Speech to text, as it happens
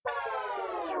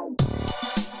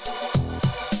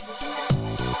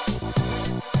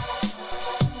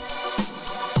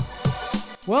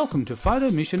Welcome to Photo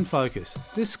Mission Focus,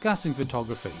 discussing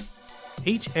photography.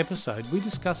 Each episode we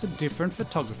discuss a different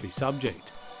photography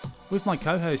subject. With my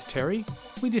co-host Terry,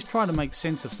 we just try to make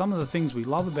sense of some of the things we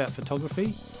love about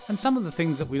photography and some of the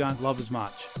things that we don't love as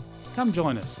much. Come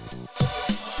join us.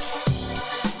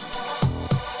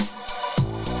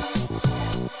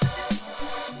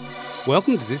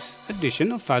 Welcome to this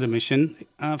edition of Photo Mission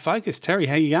Focus. Terry,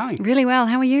 how are you going? Really well.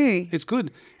 How are you? It's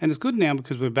good. And it's good now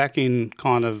because we're back in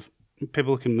kind of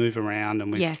people can move around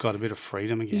and we've Yes. got a bit of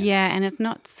freedom again. Yeah, and it's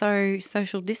not so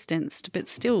social distanced, but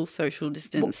still social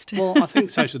distanced. Well, I think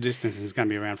social distancing is going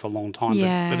to be around for a long time,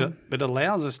 Yeah. but it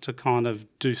allows us to kind of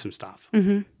do some stuff,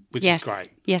 which yes. is great,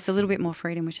 Yes, a little bit more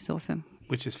freedom, which is awesome.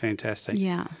 which is fantastic.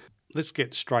 Yeah. Let's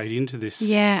get straight into this.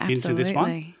 Yeah, into this one.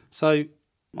 absolutely. So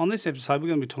on this episode, we're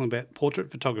going to be talking about portrait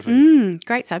photography.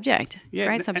 Great subject. Yeah,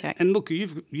 Great and- subject. And look,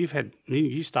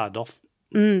 you started off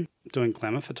doing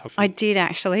glamour photography. I did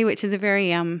actually, which is a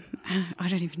very I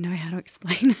don't even know how to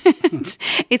explain it.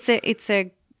 It's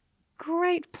a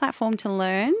great platform to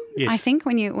learn. Yes. I think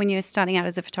when you're starting out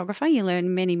as a photographer, you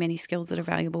learn many skills that are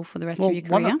valuable for the rest of your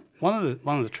career. One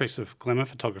of the tricks of glamour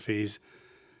photography is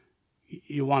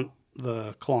you want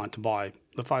the client to buy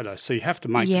the photos, so you have to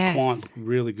make Yes. the client look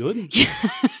really good.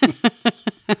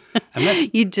 And that's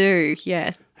You do,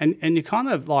 yes. and you kind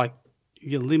of like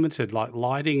you're limited. Like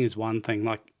lighting is one thing.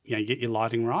 Like you get your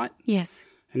lighting right, Yes.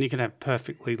 and you can have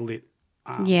perfectly lit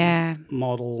Yeah.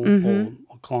 model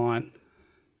or client,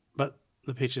 but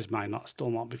the pictures still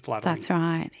not be flattering. That's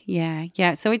right. Yeah.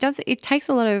 Yeah. So it takes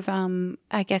a lot of,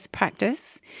 I guess,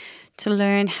 practice to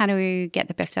learn how to get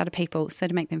the best out of people. So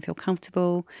to make them feel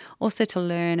comfortable, also to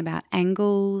learn about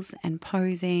angles and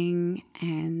posing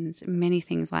and many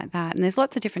things like that. And there's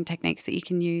lots of different techniques that you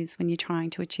can use when you're trying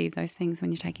to achieve those things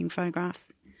when you're taking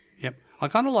photographs. Yep, I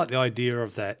kind of like the idea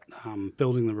of that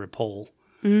building the rapport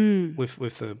with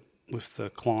the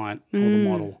client or the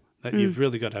model. That you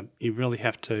really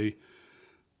have to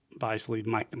basically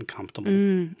make them comfortable.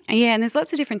 Yeah, and there's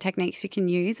lots of different techniques you can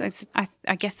use.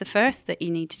 I guess the first that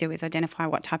you need to do is identify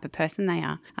what type of person they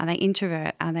are. Are they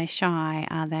introvert? Are they shy?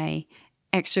 Are they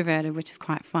extroverted, which is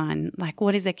quite fun? Like,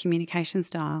 what is their communication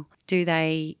style? Do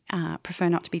they prefer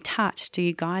not to be touched? Do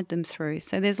you guide them through?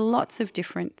 So there's lots of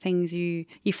different things you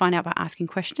find out by asking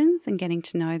questions and getting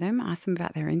to know them. Ask them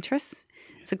about their interests.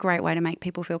 It's a great way to make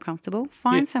people feel comfortable.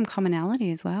 Find some commonality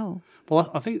as well.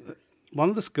 Well, I think that one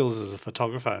of the skills as a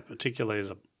photographer, particularly as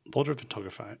a portrait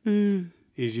photographer,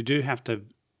 is you do have to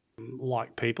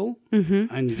like people,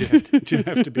 and you do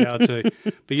have to be able to,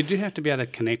 but you do have to be able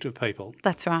to connect with people.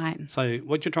 That's right. So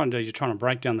what you're trying to do is you're trying to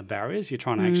break down the barriers. You're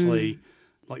trying to actually,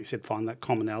 like you said, find that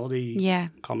commonality, Yeah,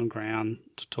 common ground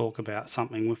to talk about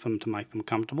something with them to make them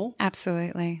comfortable.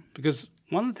 absolutely. Because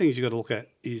one of the things you've got to look at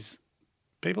is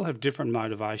people have different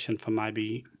motivation for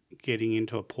maybe getting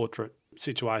into a portrait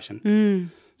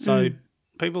situation. So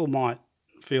people might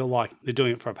feel like they're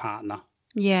doing it for a partner,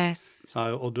 Yes.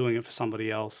 or doing it for somebody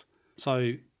else.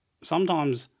 So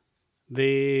sometimes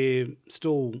they're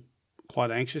still quite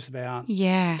anxious about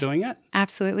Yeah. doing it.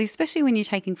 Absolutely, especially when you're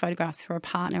taking photographs for a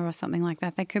partner or something like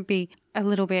that. They could be a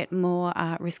little bit more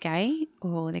risque,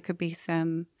 or there could be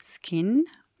some skin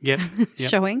Yep.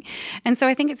 showing. And so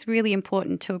I think it's really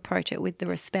important to approach it with the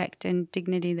respect and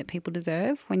dignity that people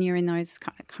deserve when you're in those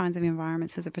kinds of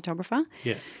environments as a photographer.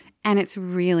 Yes. And it's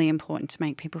really important to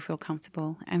make people feel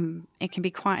comfortable. And it can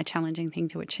be quite a challenging thing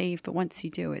to achieve, but once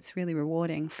you do, it's really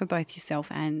rewarding for both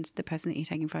yourself and the person that you're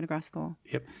taking photographs for.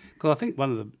 Yep. Because I think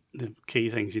one of the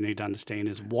key things you need to understand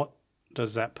is what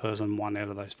does that person want out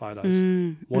of those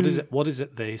photos? What is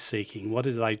it they're seeking? What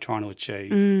are they trying to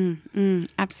achieve?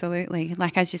 Absolutely.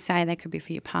 Like as you say, they could be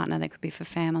for your partner, they could be for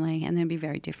family, and there'd be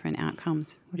very different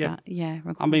outcomes.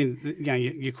 I mean,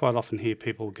 you quite often hear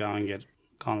people go and get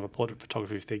kind of a portrait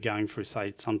photography if they're going through,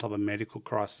 say, some type of medical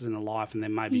crisis in their life, and they're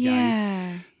maybe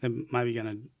going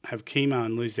to have chemo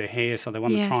and lose their hair, so they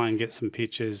want to try and get some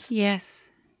pictures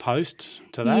post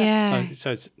to that. Yeah.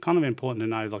 So it's kind of important to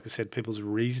know, like I said, people's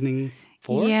reasoning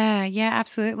for it. Yeah,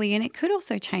 absolutely. And it could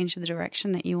also change the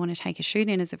direction that you want to take a shoot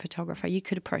in as a photographer. You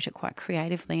could approach it quite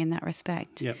creatively in that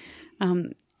respect. Yep.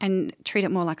 And treat it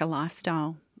more like a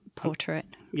lifestyle portrait.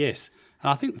 Yes.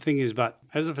 And I think the thing is, but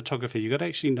as a photographer, you've got to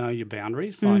actually know your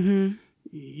boundaries. Like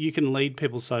you can lead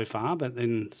people so far, but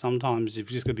then sometimes you've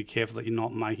just got to be careful that you're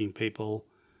not making people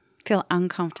Feel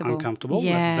uncomfortable.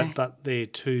 Yeah. But they're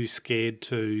too scared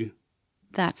to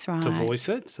That's right. to voice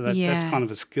it. So that's kind of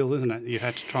a skill, isn't it? You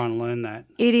have to try and learn that.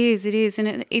 It is.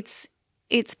 And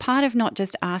it's part of not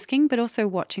just asking, but also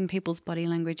watching people's body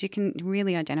language. You can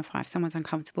really identify if someone's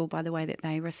uncomfortable by the way that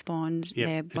they respond. Yeah,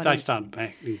 Their if body. they start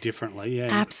acting differently, yeah.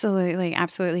 Absolutely.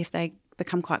 If they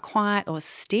become quite quiet or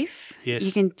stiff. Yes.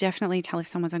 You can definitely tell if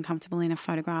someone's uncomfortable in a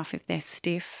photograph if they're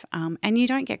stiff, and you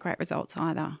don't get great results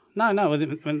either. No.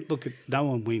 Look, no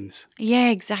one wins. Yeah,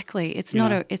 exactly. It's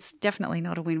It's definitely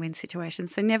not a win-win situation.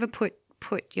 So never put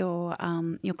your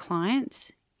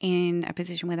client in a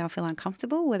position where they'll feel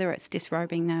uncomfortable, whether it's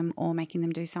disrobing them or making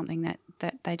them do something that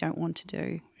they don't want to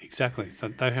do. Exactly. So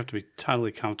they have to be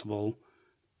totally comfortable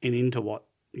and into what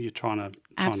you're trying to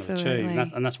achieve,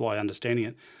 and that's why understanding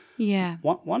it. Yeah.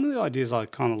 One of the ideas I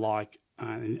kind of like,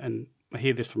 and I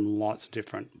hear this from lots of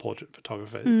different portrait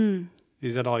photographers,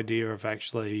 is that idea of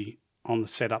actually on the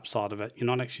setup side of it, you're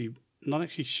not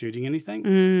actually shooting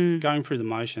anything, going through the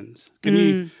motions.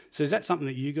 So is that something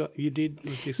that you did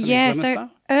with your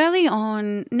stuff? Early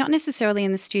on, not necessarily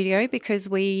in the studio, because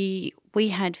we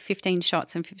had 15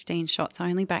 shots and 15 shots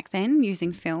only back then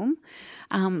using film,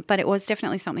 but it was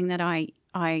definitely something that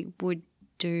I would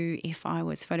do if I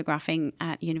was photographing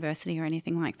at university or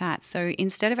anything like that. So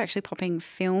instead of actually popping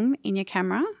film in your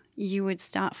camera, you would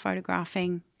start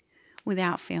photographing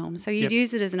without film. So you'd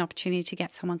use it as an opportunity to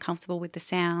get someone comfortable with the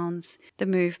sounds, the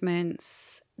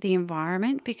movements, the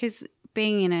environment, because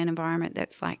being in an environment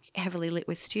that's like heavily lit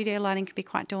with studio lighting can be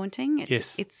quite daunting.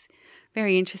 It's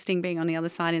very interesting being on the other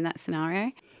side in that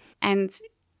scenario. And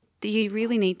you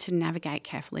really need to navigate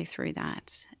carefully through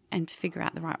that and to figure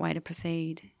out the right way to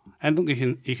proceed. And look,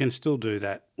 you can still do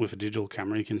that with a digital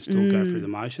camera. You can still go through the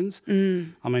motions.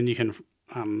 I mean, you can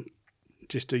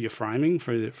just do your framing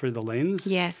through the lens.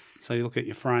 Yes. So you look at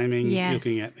your framing, yes.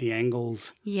 looking at the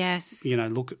angles. Yes.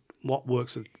 Look at what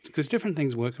works with, because different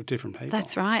things work with different people.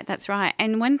 That's right.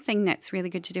 And one thing that's really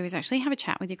good to do is actually have a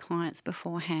chat with your clients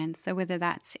beforehand. So whether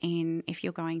that's if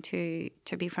you're going to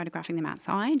be photographing them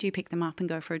outside, you pick them up and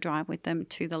go for a drive with them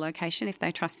to the location if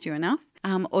they trust you enough.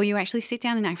 Or you actually sit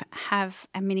down and have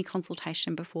a mini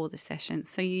consultation before the session.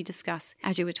 So you discuss,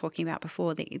 as you were talking about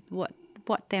before,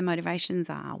 what their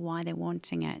motivations are, why they're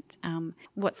wanting it,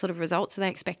 what sort of results are they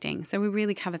expecting. So we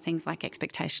really cover things like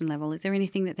expectation level. Is there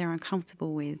anything that they're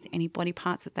uncomfortable with? Any body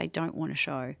parts that they don't want to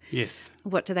show? Yes.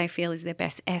 What do they feel is their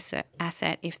best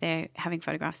asset if they're having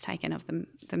photographs taken of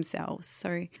themselves?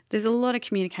 So there's a lot of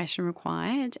communication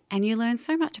required, and you learn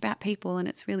so much about people, and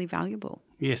it's really valuable.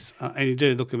 Yes, and you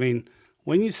do. Look, I mean,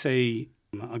 when you see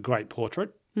a great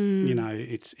portrait,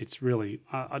 it's really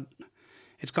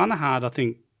it's kind of hard. I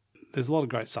think there's a lot of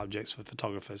great subjects for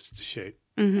photographers to shoot,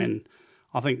 and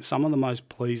I think some of the most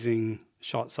pleasing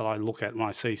shots that I look at when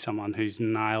I see someone who's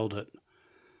nailed it,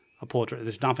 a portrait,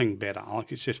 there's nothing better.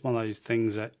 Like, it's just one of those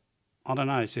things that, I don't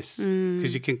know, it's just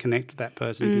because you can connect with that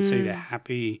person, you can see they're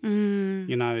happy.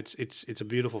 It's a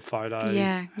beautiful photo.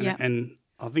 Yeah, and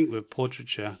I think with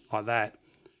portraiture like that,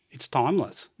 it's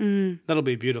timeless. That'll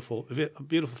be beautiful. If a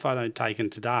beautiful photo taken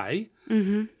today,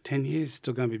 10 years is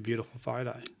still going to be a beautiful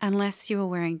photo. Unless you were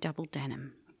wearing double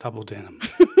denim. Double denim.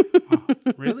 Oh,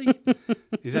 really?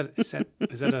 Is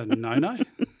that a no-no?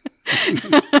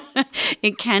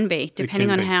 It can be,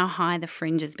 depending on how high the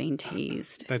fringe has been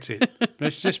teased. That's it.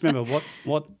 Let's just remember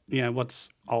what's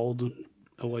old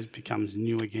always becomes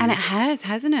new again. And it has,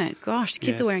 hasn't it? Gosh,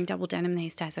 kids are wearing double denim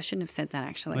these days. I shouldn't have said that,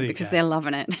 actually, because they're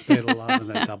loving it. They're loving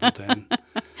that double denim.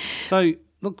 So,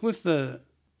 look, with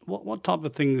what type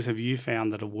of things have you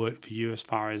found that have worked for you as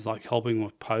far as like helping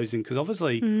with posing? Because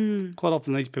obviously, quite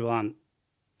often these people aren't.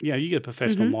 You get a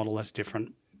professional model, that's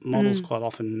different. Models quite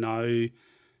often know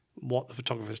what the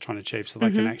photographer is trying to achieve, so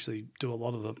they can actually do a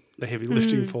lot of the heavy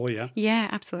lifting for you. Yeah,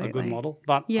 absolutely. A good model.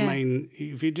 But, I mean,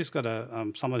 if you just got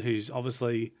someone who's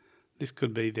obviously, this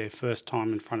could be their first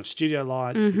time in front of studio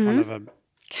lights, in front of a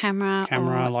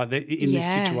camera like that, in this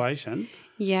situation.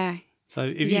 Yeah. So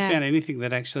if you found anything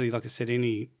that actually, like I said,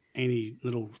 any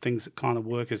little things that kind of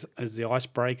work as the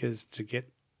icebreakers to get...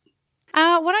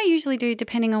 What I usually do,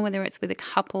 depending on whether it's with a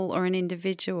couple or an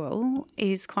individual,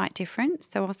 is quite different.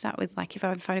 So I'll start with, like, if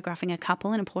I'm photographing a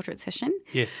couple in a portrait session.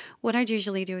 Yes. What I'd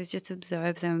usually do is just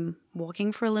observe them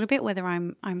walking for a little bit, whether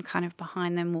I'm kind of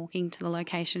behind them walking to the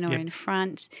location or in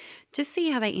front. Just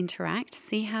see how they interact,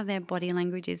 see how their body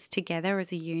language is together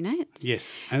as a unit.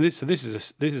 Yes, and this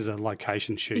is a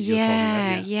location shoot you're talking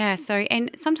about. Yeah. So,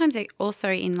 and sometimes also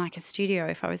in like a studio,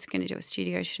 if I was going to do a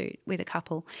studio shoot with a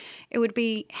couple, it would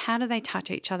be how do they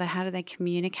touch each other, how do they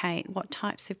communicate, what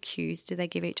types of cues do they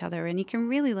give each other, and you can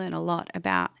really learn a lot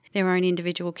about their own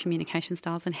individual communication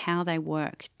styles and how they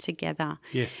work together.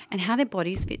 Yes. And how their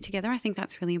bodies fit together. I think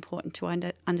that's really important to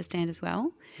understand as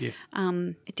well. Yes.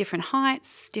 Different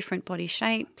heights, different body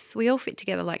shapes. We all fit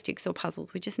together like jigsaw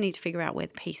puzzles. We just need to figure out where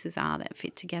the pieces are that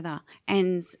fit together.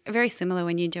 And very similar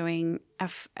when you're doing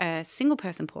a single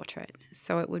person portrait.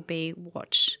 So it would be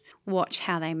watch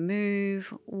how they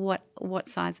move, what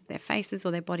sides of their faces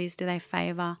or their bodies do they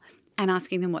favour, and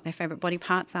asking them what their favourite body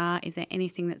parts are. Is there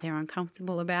anything that they're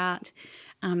uncomfortable about?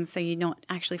 So you're not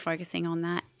actually focusing on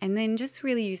that. And then just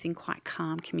really using quite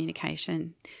calm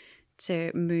communication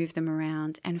to move them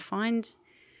around and find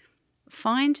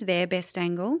their best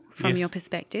angle from your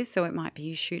perspective. So it might be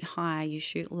you shoot higher, you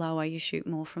shoot lower, you shoot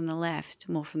more from the left,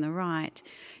 more from the right.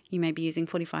 You may be using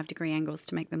 45-degree angles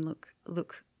to make them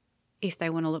look if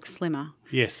they want to look slimmer.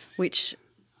 Yes. Which,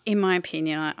 in my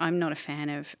opinion, I'm not a fan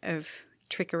of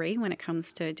trickery when it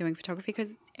comes to doing photography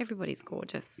because everybody's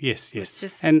gorgeous. Yes. It's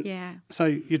just, So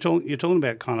you're talking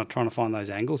about kind of trying to find those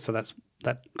angles. So that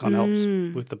kind of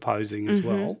helps with the posing as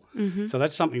well. Mm-hmm. So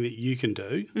that's something that you can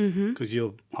do because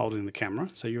you're holding the camera,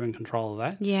 so you're in control of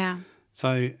that. Yeah.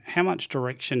 So how much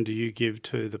direction do you give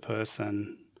to the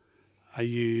person? Are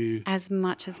you... As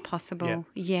much as possible,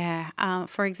 yeah.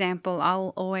 For example,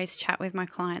 I'll always chat with my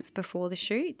clients before the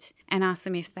shoot and ask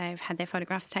them if they've had their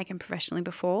photographs taken professionally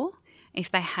before. If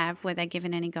they have, were they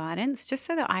given any guidance, just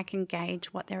so that I can gauge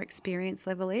what their experience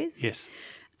level is. Yes.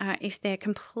 If they're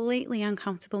completely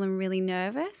uncomfortable and really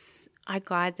nervous, I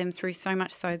guide them through so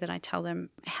much so that I tell them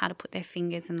how to put their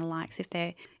fingers and the likes. If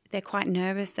they're quite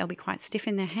nervous, they'll be quite stiff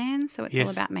in their hands, so it's all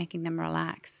about making them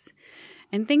relax.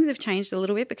 And things have changed a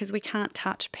little bit because we can't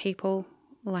touch people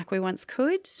like we once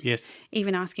could. Yes.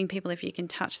 Even asking people if you can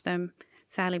touch them,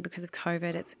 sadly because of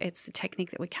COVID, it's a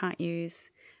technique that we can't use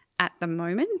at the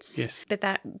moment. Yes. But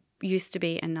that used to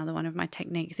be another one of my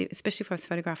techniques, especially if I was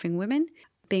photographing women.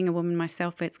 Being a woman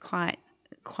myself, it's quite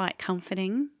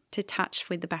comforting to touch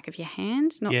with the back of your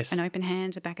hand, not an open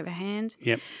hand, the back of a hand.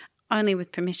 Yep. Only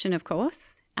with permission, of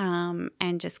course,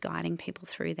 and just guiding people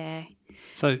through there.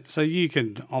 So you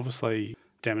can obviously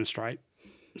demonstrate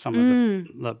some of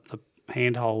the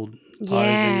handhold posing,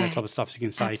 that type of stuff. So you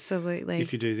can say, absolutely,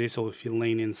 if you do this or if you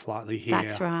lean in slightly here.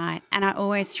 That's right. And I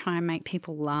always try and make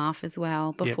people laugh as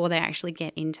well before they actually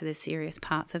get into the serious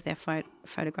parts of their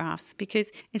photographs because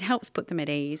it helps put them at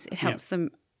ease. It helps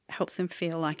them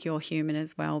feel like you're human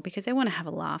as well because they want to have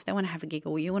a laugh. They want to have a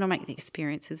giggle. You want to make the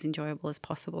experience as enjoyable as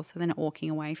possible so they're not walking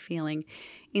away feeling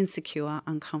insecure,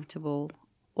 uncomfortable,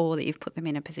 or that you've put them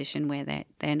in a position where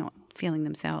they're not feeling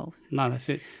themselves. No, that's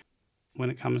it. When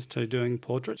it comes to doing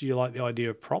portraits, do you like the idea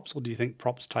of props or do you think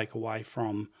props take away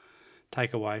from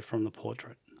the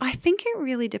portrait? I think it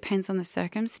really depends on the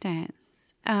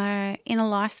circumstance. In a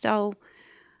lifestyle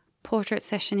portrait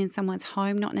session in someone's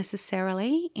home, not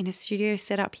necessarily. In a studio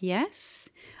setup, yes.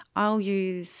 I'll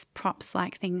use props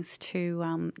like things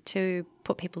to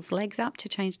put people's legs up to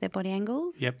change their body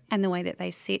angles and the way that they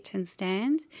sit and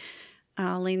stand.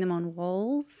 I'll lean them on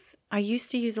walls. I used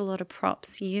to use a lot of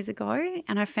props years ago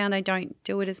and I found I don't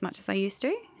do it as much as I used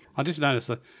to. I just noticed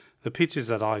that the pictures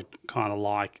that I kind of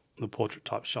like, the portrait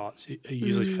type shots, are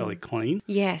usually fairly clean.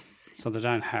 Yes. So they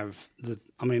don't have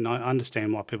I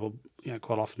understand why people,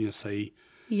 quite often you'll see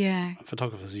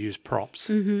photographers use props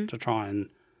to try and,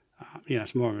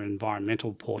 it's more of an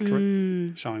environmental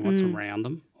portrait showing what's around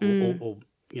them or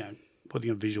putting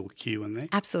a visual cue in there.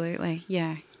 Absolutely,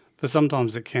 yeah. But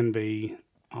sometimes it can be,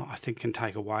 I think, can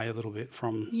take away a little bit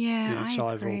from I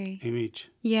overall agree.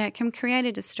 image. Yeah, it can create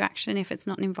a distraction if it's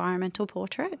not an environmental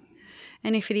portrait.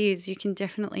 And if it is, you can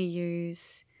definitely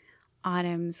use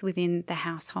items within the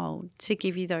household to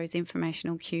give you those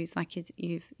informational cues like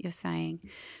you're saying.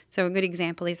 So a good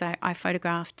example is I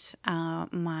photographed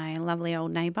my lovely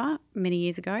old neighbour many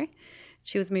years ago.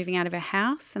 She was moving out of her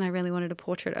house and I really wanted a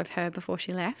portrait of her before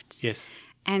she left. Yes.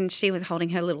 And she was holding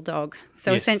her little dog.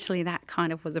 So essentially that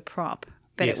kind of was a prop.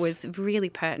 But it was really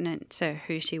pertinent to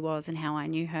who she was and how I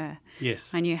knew her.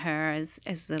 Yes. I knew her as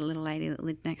the little lady that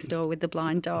lived next door with the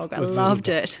blind dog. I loved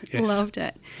it. Yes. Loved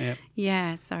it. Yep.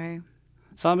 Yeah, so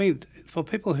I mean, for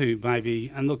people who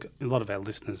maybe, and look, a lot of our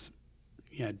listeners,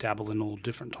 dabble in all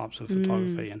different types of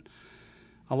photography. And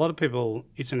a lot of people,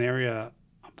 it's an area,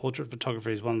 portrait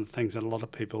photography is one of the things that a lot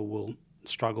of people will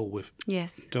struggle with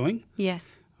doing.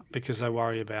 Yes. Because they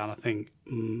worry about, I think,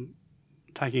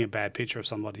 taking a bad picture of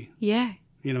somebody. Yeah.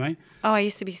 You know what I mean? Oh, I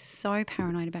used to be so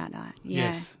paranoid about that.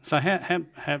 Yeah. Yes. So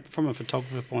how from a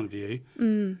photographer point of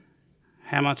view,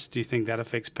 how much do you think that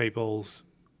affects people's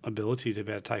ability to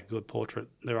be able to take a good portrait,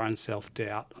 their own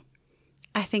self-doubt?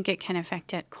 I think it can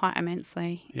affect it quite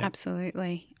immensely. Yep.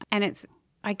 Absolutely. And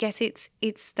I guess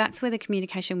that's where the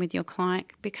communication with your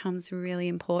client becomes really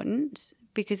important,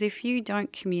 because if you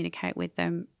don't communicate with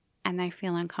them and they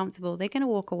feel uncomfortable, they're going to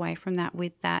walk away from that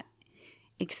with that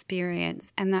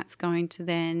experience, and that's going to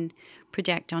then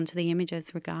project onto the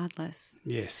images regardless.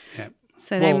 Yes, yeah.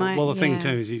 So they might. Well, the thing too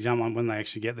is you don't want, when they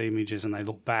actually get the images and they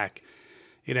look back,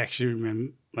 it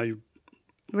actually they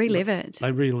relive it.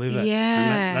 They relive it.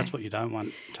 Yeah. And that's what you don't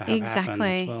want to have happen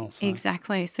as well. So.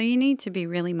 Exactly. So you need to be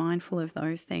really mindful of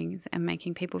those things, and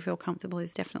making people feel comfortable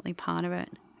is definitely part of it.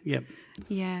 Yep.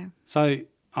 Yeah. So,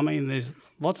 I mean, there's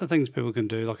lots of things people can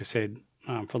do. Like I said,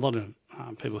 for a lot of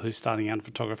people who are starting out in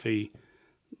photography,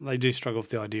 they do struggle with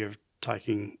the idea of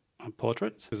taking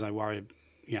portraits because they worry,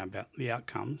 about the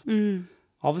outcomes.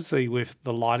 Obviously, with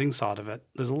the lighting side of it,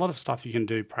 there's a lot of stuff you can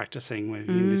do practicing. Where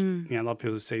a lot of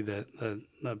people see the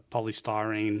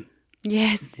polystyrene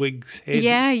wig's head.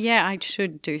 Yeah. I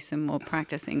should do some more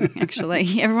practicing,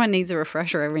 actually. Everyone needs a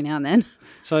refresher every now and then.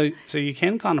 So you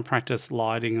can kind of practice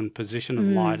lighting and position of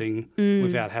lighting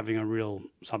without having a real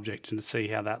subject, and to see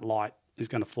how that light is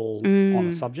going to fall on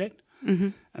a subject.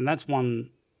 And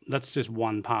that's just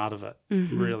one part of it,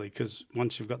 really, because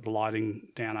once you've got the lighting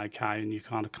down okay and you're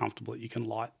kind of comfortable that you can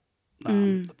light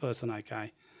the person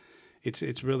okay, it's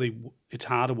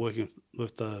harder working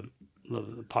with the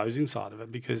posing side of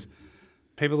it, because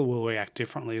people will react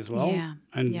differently as well. Yeah.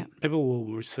 And people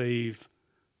will receive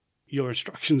your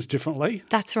instructions differently.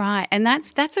 That's right. And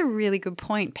that's a really good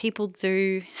point. People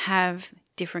do have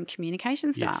different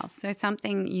communication styles. Yes. So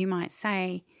something you might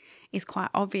say is quite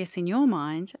obvious in your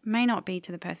mind may not be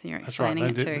to the person you're explaining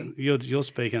it to. You're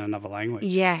speaking another language.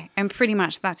 Yeah, and pretty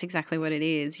much that's exactly what it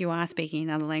is. You are speaking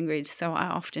another language. So I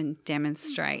often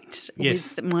demonstrate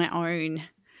with my own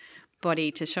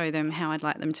body to show them how I'd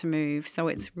like them to move. So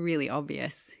it's really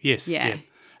obvious. Yes. Yeah.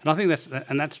 And I think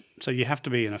that's so you have to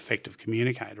be an effective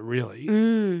communicator,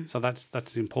 really. So that's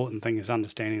the important thing, is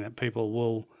understanding that people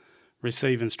will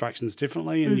receive instructions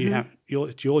differently, and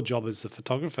it's your job as the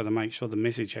photographer to make sure the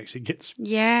message actually gets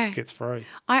through.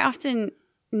 I often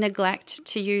neglect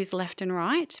to use left and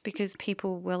right, because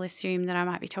people will assume that I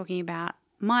might be talking about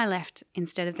my left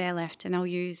instead of their left, and I'll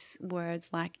use words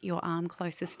like your arm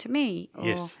closest to me,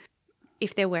 or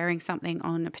if they're wearing something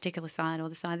on a particular side, or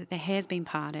the side that their hair's been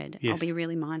parted, I'll be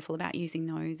really mindful about using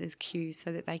those as cues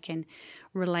so that they can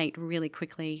relate really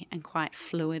quickly and quite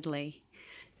fluidly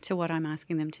to what I'm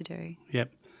asking them to do.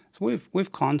 Yep. So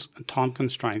with time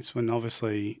constraints, when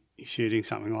obviously shooting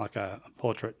something like a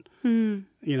portrait,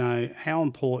 how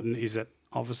important is it,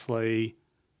 obviously,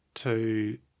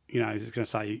 to, is it going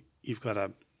to say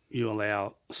you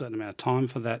allow a certain amount of time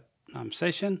for that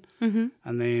session, and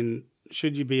then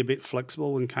should you be a bit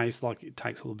flexible in case it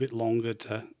takes a little bit longer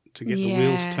to get the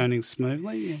wheels turning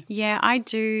smoothly? Yeah, I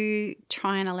do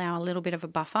try and allow a little bit of a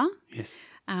buffer. Yes.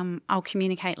 I'll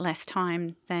communicate less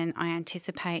time than I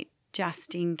anticipate,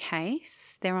 just in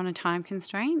case they're on a time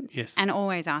constraint. Yes. And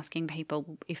always asking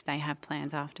people if they have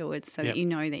plans afterwards, so that you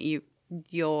know that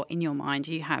you're in your mind,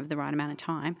 you have the right amount of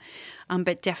time.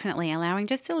 But definitely allowing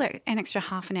just an extra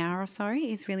half an hour or so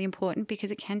is really important, because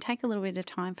it can take a little bit of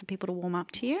time for people to warm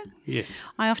up to you. Yes.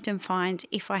 I often find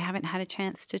if I haven't had a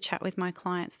chance to chat with my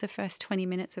clients the first 20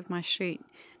 minutes of my shoot,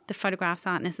 the photographs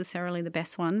aren't necessarily the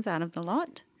best ones out of the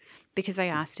lot, because they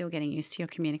are still getting used to your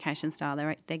communication style.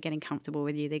 They're getting comfortable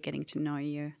with you. They're getting to know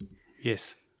you.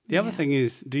 Yes. The other thing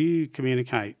is, do you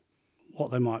communicate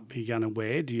what they might be going to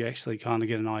wear? Do you actually kind of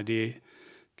get an idea?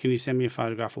 Can you send me a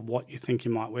photograph of what you think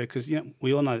you might wear? Because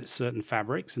we all know that certain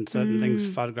fabrics and certain things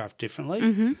photograph differently,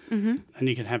 and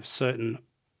you can have certain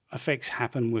effects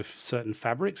happen with certain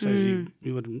fabrics, as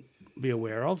you would be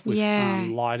aware of, with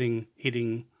lighting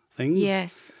hitting things.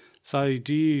 Yes. So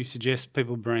do you suggest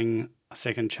people bring a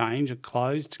second change of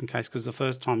clothes in case, because the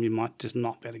first time you might just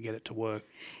not be able to get it to work?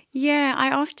 Yeah,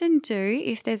 I often do.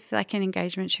 If there's an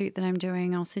engagement shoot that I'm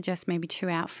doing, I'll suggest maybe 2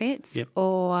 outfits,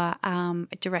 or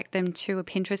direct them to a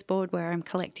Pinterest board where I'm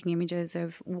collecting images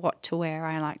of what to wear,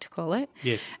 I like to call it.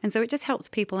 Yes. And so it just helps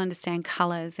people understand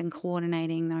colours and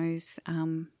coordinating those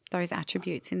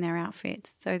attributes in their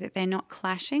outfits so that they're not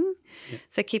clashing. Yep.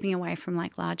 So keeping away from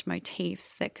large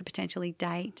motifs that could potentially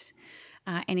date,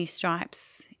 any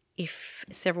stripes. If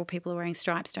several people are wearing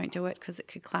stripes, don't do it, because it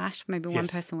could clash. Maybe one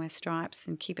person wears stripes,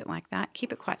 and keep it like that.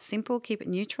 Keep it quite simple, keep it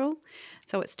neutral,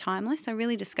 so it's timeless. I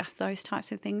really discuss those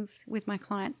types of things with my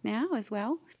clients now as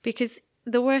well, because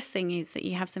the worst thing is that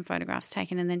you have some photographs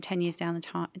taken and then 10 years down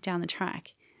the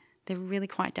track, they're really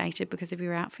quite dated because of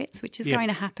your outfits, which is going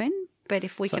to happen. But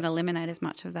if we can eliminate as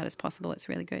much of that as possible, it's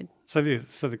really good. So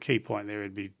the key point there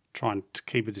would be trying to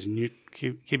keep it as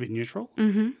keep it neutral.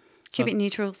 Keep it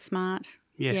neutral, smart.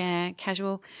 Yes. Yeah,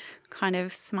 casual, kind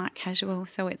of smart casual.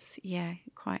 So it's,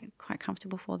 quite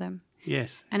comfortable for them.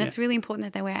 Yes. And it's really important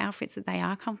that they wear outfits that they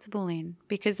are comfortable in,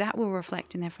 because that will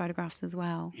reflect in their photographs as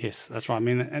well. Yes, that's right. I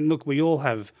mean, and look, we all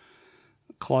have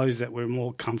clothes that we're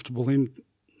more comfortable in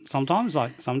sometimes,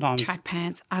 Track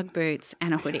pants, Ugg boots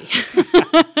and a hoodie.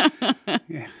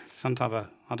 Yeah, some type of,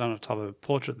 I don't know what type of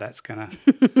portrait that's going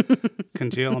to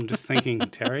congeal. I'm just thinking,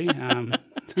 Terry.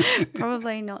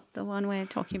 Probably not the one we're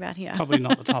talking about here. Probably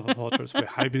not the type of portraits we're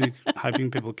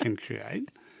hoping people can create.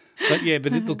 But yeah,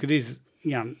 look, it is,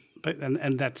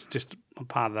 and that's just a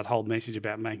part of that whole message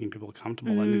about making people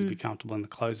comfortable. They need to be comfortable in the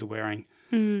clothes they're wearing.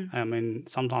 I mean,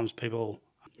 sometimes people,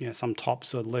 some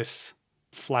tops are less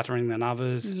flattering than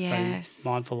others. Yes. So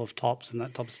mindful of tops and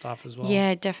that type of stuff as well.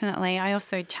 Yeah, definitely. I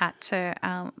also chat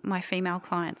to my female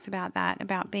clients about that,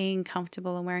 about being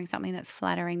comfortable and wearing something that's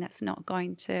flattering, that's not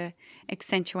going to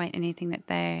accentuate anything that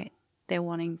they're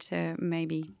wanting to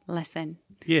maybe lessen.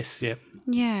 Yes, yeah.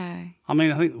 Yeah. I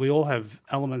mean, I think we all have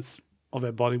elements of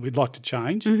our body we'd like to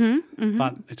change,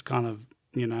 but it's kind of,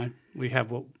 we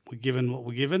have what we're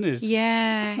given is.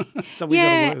 Yeah. So we got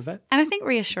to work with that. And I think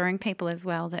reassuring people as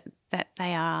well that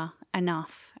they are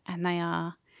enough and they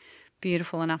are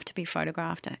beautiful enough to be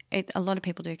photographed. A lot of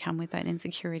people do come with that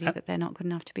insecurity that they're not good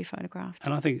enough to be photographed.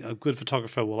 And I think a good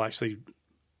photographer will actually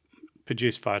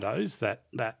produce photos that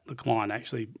the client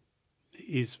actually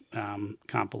is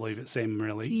can't believe it's them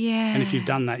really. Yeah. And if you've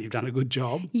done that, you've done a good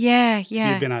job. Yeah. If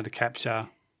you've been able to capture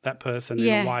that person in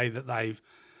a way that they've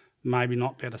maybe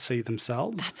not be able to see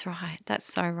themselves. That's right.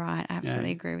 That's so right. I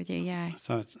absolutely agree with you. Yeah.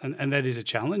 So it's and that is a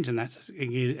challenge, and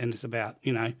it's about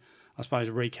I suppose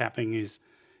recapping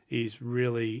is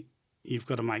really you've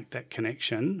got to make that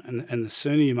connection, and the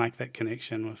sooner you make that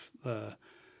connection with the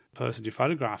person you're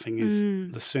photographing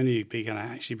is the sooner you're going to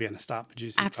actually be able to start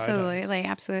producing photos.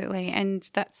 Absolutely. And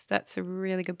that's a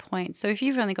really good point. So if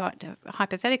you've only got,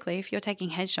 hypothetically, if you're taking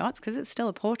headshots, because it's still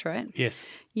a portrait, yes,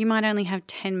 you might only have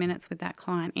 10 minutes with that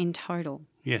client in total.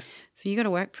 Yes. So you got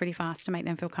to work pretty fast to make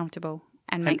them feel comfortable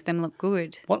and make them look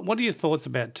good. What are your thoughts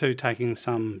about taking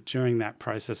some during that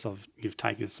process of you've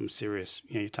taken some serious,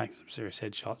 you're taking some serious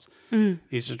headshots,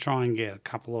 is to try and get a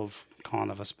couple of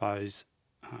kind of, I suppose,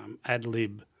 ad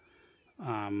lib,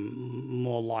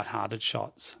 more light-hearted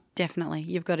shots. Definitely,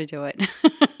 you've got to do it.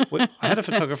 I had a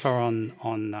photographer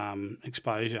on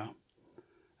exposure,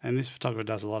 and this photographer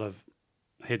does a lot of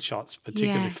headshots,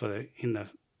 particularly in the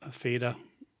theatre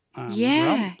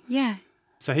realm. Yeah.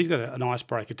 So he's got an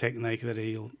icebreaker technique that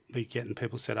he'll be getting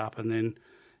people set up, and then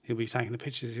he'll be taking the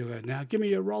pictures. He'll go, "Now give me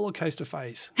your roller coaster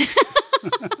face."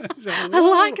 I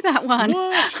like that one.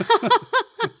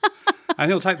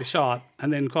 And he'll take the shot,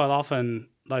 and then quite often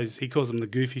he calls them the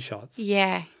goofy shots.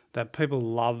 Yeah. That people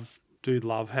love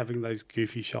having those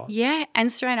goofy shots. Yeah,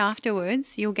 and straight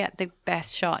afterwards you'll get the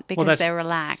best shot because they're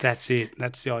relaxed. That's it.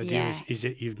 That's the idea is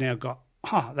that you've now got,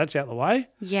 that's out the way.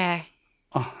 Yeah.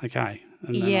 Oh, okay.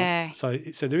 And so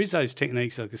there is those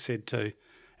techniques, like I said, too.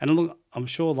 And look, I'm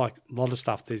sure like a lot of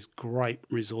stuff, there's great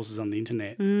resources on the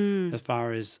internet as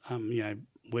far as,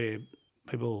 where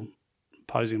people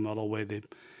posing a model where they're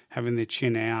having their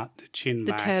chin out, their chin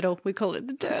back. The turtle. We call it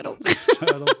the turtle.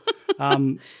 Turtle.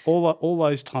 All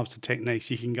those types of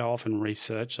techniques, you can go off and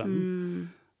research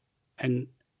them. And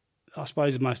I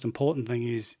suppose the most important thing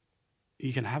is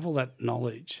you can have all that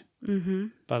knowledge,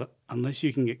 but unless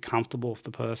you can get comfortable with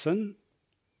the person,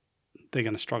 they're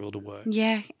going to struggle to work.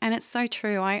 Yeah, and it's so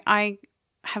true. I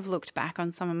have looked back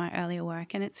on some of my earlier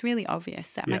work, and it's really obvious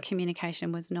that my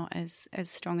communication was not as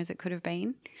strong as it could have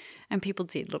been, and people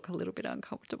did look a little bit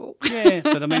uncomfortable. Yeah,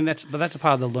 but I mean that's a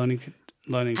part of the learning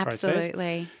process.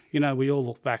 Absolutely. We all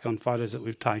look back on photos that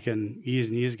we've taken years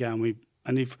and years ago,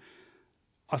 and if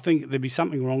I think there'd be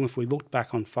something wrong if we looked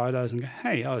back on photos and go,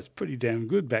 "Hey, I was pretty damn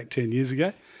good back 10 years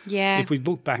ago." Yeah. If we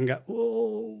look back and go,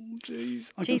 "Oh,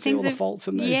 geez, I can see all the faults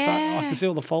in these. I can see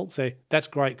all the faults there." That's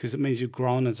great because it means you've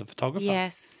grown as a photographer.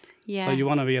 Yes. Yeah. So you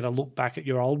want to be able to look back at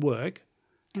your old work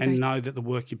and know that the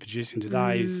work you're producing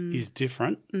today is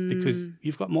different because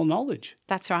you've got more knowledge.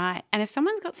 That's right. And if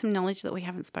someone's got some knowledge that we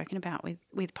haven't spoken about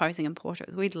with posing and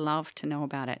portraits, we'd love to know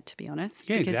about it, to be honest.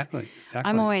 Yeah, exactly.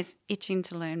 I'm always itching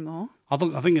to learn more. I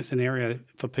think it's an area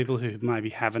for people who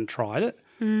maybe haven't tried it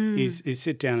is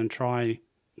sit down and try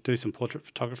do some portrait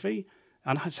photography.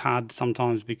 I know it's hard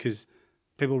sometimes because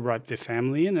people rope their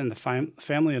family in, and the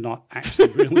family are not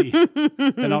actually really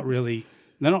they're not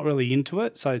really into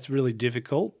it, so it's really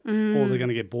difficult, or they're going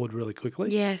to get bored really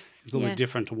quickly. Yes, it's a little bit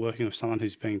different to working with someone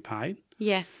who's being paid.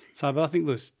 Yes. So, but I think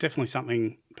there's definitely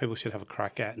something people should have a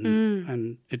crack at,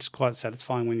 and it's quite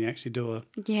satisfying when you actually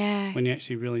when you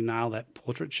actually really nail that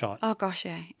portrait shot. Oh gosh,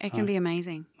 yeah, it can be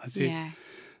amazing. That's it. Yeah.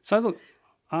 So look,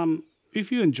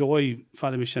 if you enjoy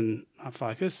Photo Mission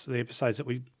Focus, the episodes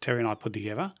that Terry and I put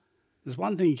together, there's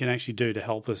one thing you can actually do to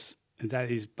help us, and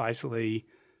that is basically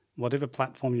whatever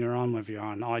platform you're on, whether you're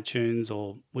on iTunes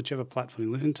or whichever platform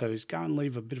you listen to, is go and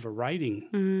leave a bit of a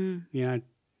rating. You know,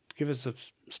 give us a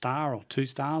star or 2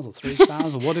 stars or 3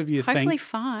 stars or whatever you think. Hopefully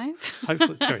 5.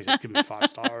 Hopefully, Terry's give me 5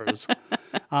 stars.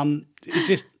 It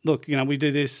just, look, you know, we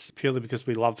do this purely because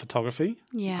we love photography.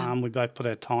 Yeah. We both put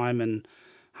our time and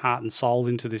heart and soul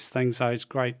into this thing, so it's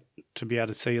great to be able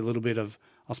to see a little bit of,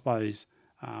 I suppose,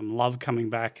 love coming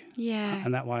back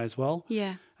in that way as well.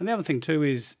 Yeah. And the other thing too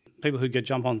is people who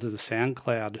jump onto the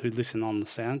SoundCloud, who listen on the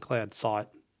SoundCloud site,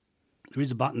 there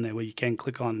is a button there where you can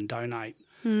click on and donate.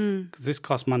 Because this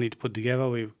costs money to put together.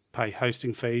 We pay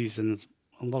hosting fees and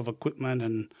a lot of equipment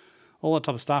and all that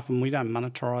type of stuff, and we don't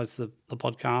monetize the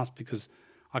podcast because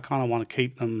I kind of want to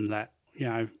keep them that, you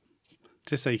know,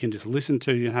 just so you can just listen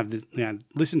to and have this, you know,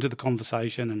 listen to the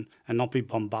conversation and not be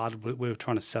bombarded with we're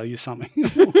trying to sell you something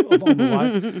along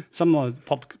the way. Some of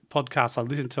the podcasts I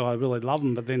listen to, I really love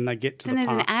them, but then they get to the part.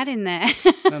 And there's an ad in there.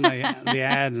 Then the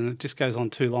ad, and it just goes on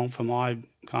too long for my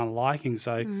kind of liking.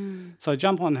 So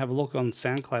jump on and have a look on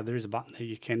SoundCloud. There is a button there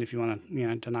you can, if you want to, you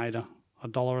know, donate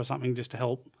 $1 or something just to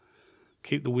help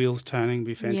keep the wheels turning.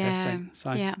 Be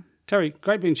fantastic. Terry,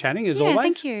 great being chatting as always.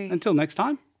 Thank you. Until next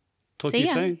time. Talk to you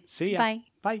soon. See ya. Bye.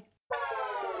 Bye.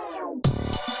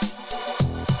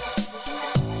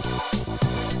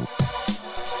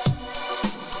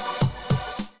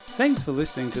 Thanks for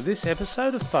listening to this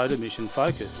episode of Photo Mission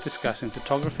Focus, discussing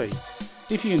photography.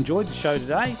 If you enjoyed the show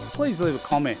today, please leave a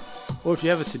comment. Or if you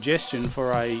have a suggestion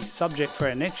for a subject for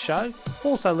our next show,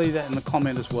 also leave that in the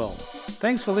comment as well.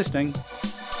 Thanks for listening.